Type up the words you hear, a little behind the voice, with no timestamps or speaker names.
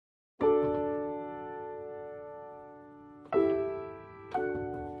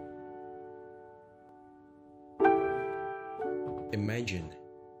Imagine,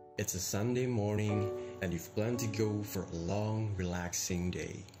 it's a Sunday morning and you've planned to go for a long, relaxing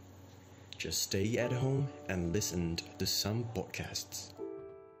day. Just stay at home and listen to some podcasts.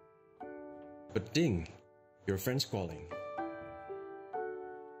 But ding, your friend's calling.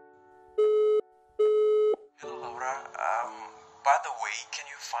 Hello Laura, by the way, can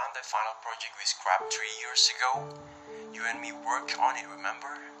you find the final project we scrapped 3 years ago? You and me worked on it, remember?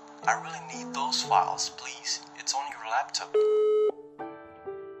 I really need those files, please. It's on your laptop.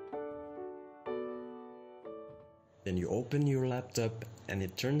 Then you open your laptop and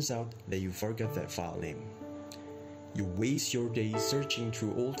it turns out that you forgot that file name. You waste your days searching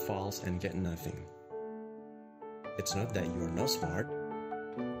through old files and get nothing. It's not that you're not smart,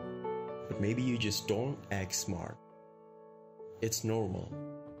 but maybe you just don't act smart. It's normal,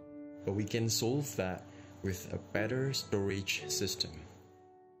 but we can solve that with a better storage system.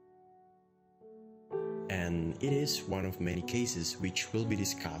 And it is one of many cases which will be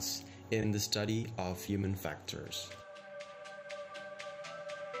discussed in the study of human factors.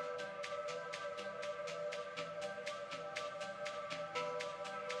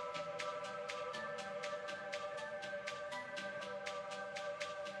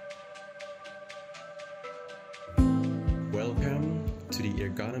 Welcome to the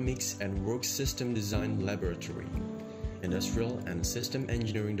Ergonomics and Work System Design Laboratory, Industrial and System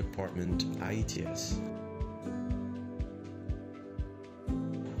Engineering Department, ITS.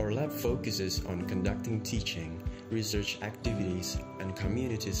 Our lab focuses on conducting teaching, research activities, and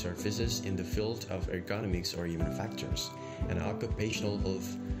community services in the field of ergonomics or human factors, and occupational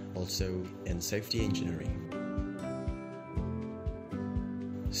health, also in safety engineering.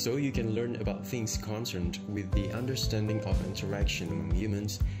 So you can learn about things concerned with the understanding of interaction among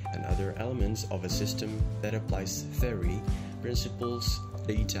humans and other elements of a system that applies theory, principles,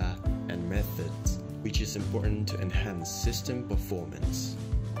 data, and methods, which is important to enhance system performance.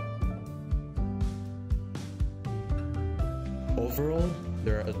 Overall,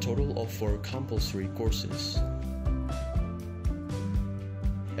 there are a total of 4 compulsory courses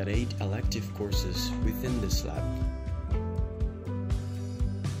and 8 elective courses within this lab.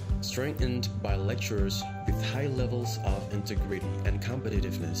 Strengthened by lecturers with high levels of integrity and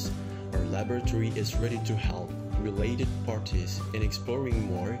competitiveness, our laboratory is ready to help related parties in exploring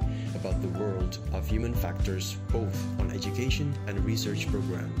more about the world of human factors both on education and research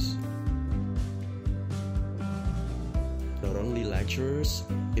programs. Not only lecturers,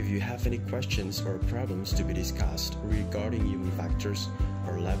 if you have any questions or problems to be discussed regarding human factors,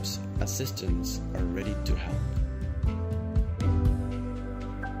 our lab's assistants are ready to help.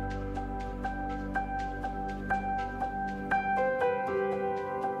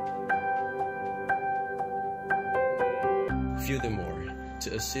 Furthermore,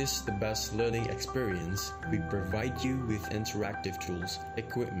 to assist the best learning experience, we provide you with interactive tools,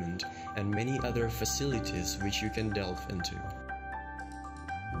 equipment, and many other facilities which you can delve into.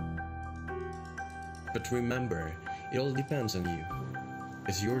 But remember, it all depends on you.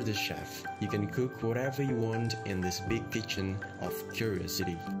 As you're the chef, you can cook whatever you want in this big kitchen of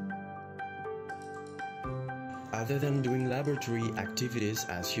curiosity. Other than doing laboratory activities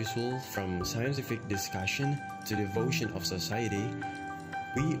as usual, from scientific discussion to devotion of society,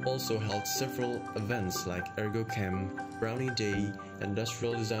 we also held several events like Ergo Camp, Brownie Day,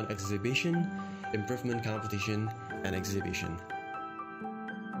 Industrial Design Exhibition, Improvement Competition, and Exhibition.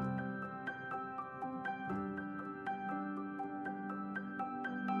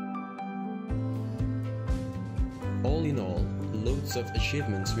 All in all, loads of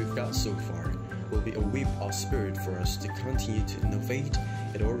achievements we've got so far will be a whip of spirit for us to continue to innovate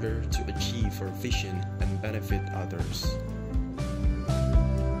in order to achieve our vision and benefit others.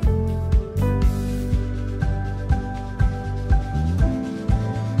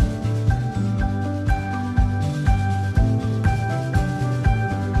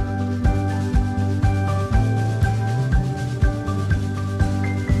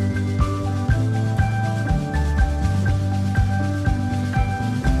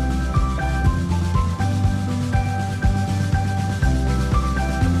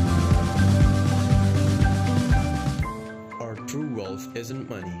 Isn't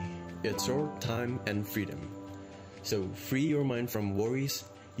money, it's your time and freedom. So free your mind from worries,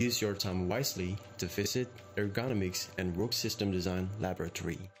 use your time wisely to visit Ergonomics and Work System Design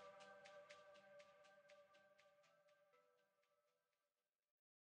Laboratory.